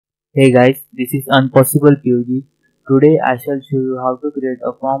Hey guys, this is Unpossible PUG. Today I shall show you how to create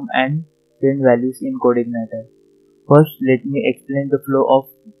a form and send values in Codeigniter. First, let me explain the flow of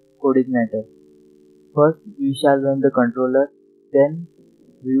Codeigniter. First, we shall run the controller, then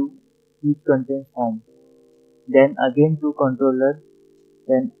view which contains form, then again to controller,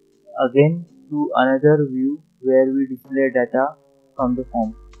 then again to another view where we display data from the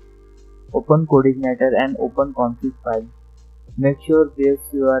form. Open Codeigniter and open config file. Make sure base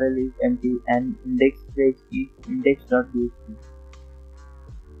URL is empty and index page is index.php.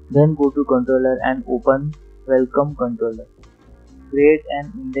 Then go to controller and open welcome controller. Create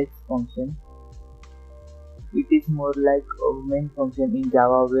an index function. It is more like a main function in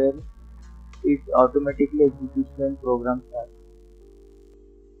Java where it automatically executes when program starts.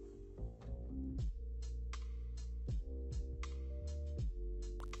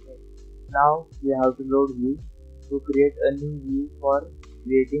 Now we have to load view. To create a new view for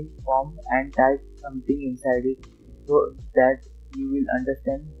creating form and type something inside it so that you will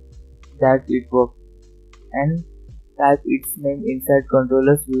understand that it works, and type its name inside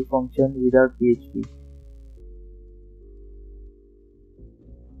controller's view function without PHP.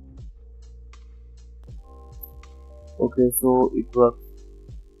 Okay, so it works.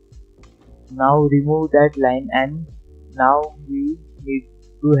 Now remove that line and now we need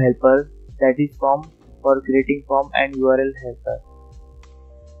two helper, that is form for creating form and URL helper.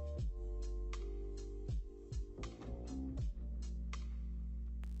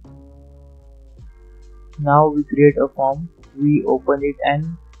 Now we create a form, we open it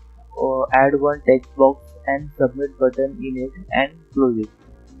and add one text box and submit button in it and close it.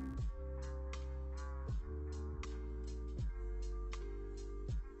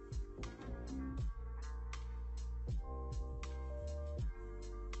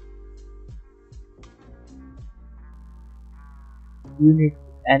 You need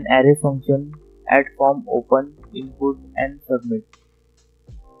an array function, add form, open, input and submit.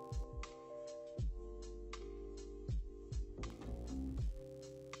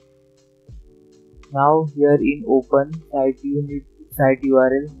 Now here in open site you need site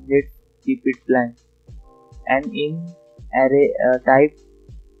URL, let's keep it blank, and in array type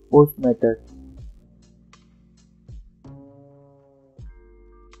post method.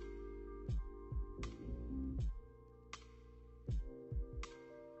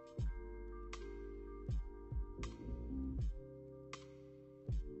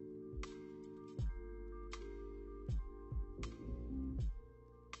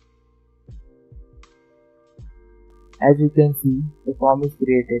 As you can see, the form is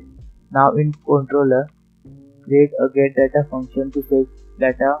created. Now in controller, create a getData function to fetch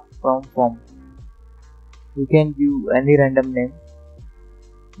data from form. You can give any random name.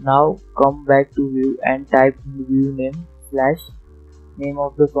 Now come back to view and type view name slash name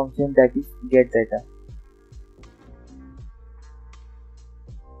of the function, that is getData.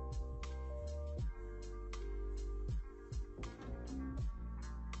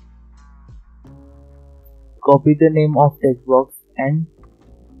 Copy the name of textbox and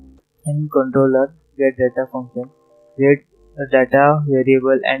in controller getData function, create a data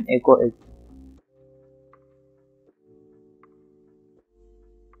variable and echo it.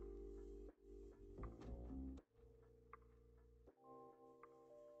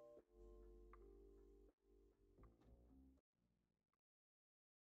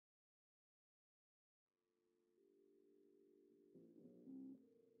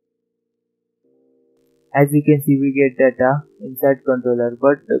 As you can see, we get data inside controller,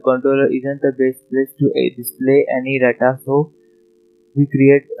 but the controller isn't the best place to display any data, so we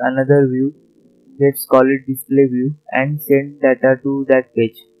create another view, let's call it display view, and send data to that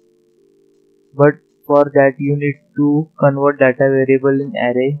page. But for that you need to convert data variable in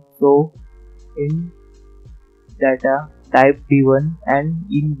array, so in data type d1 and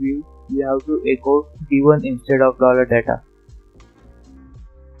in view we have to echo d1 instead of $data.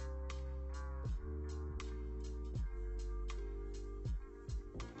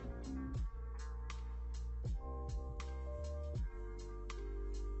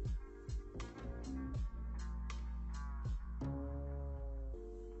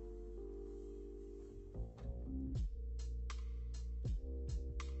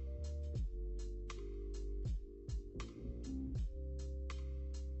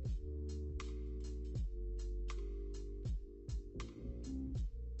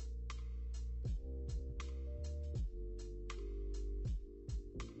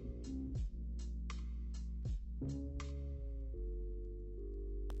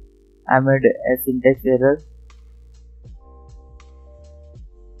 I made a syntax error.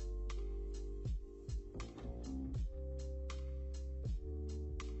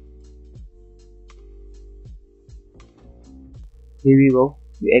 Here we go,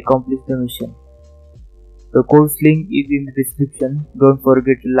 we accomplished the mission. The course link is in the description. Don't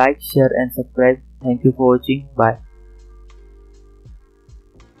forget to like, share and subscribe. Thank you for watching. Bye.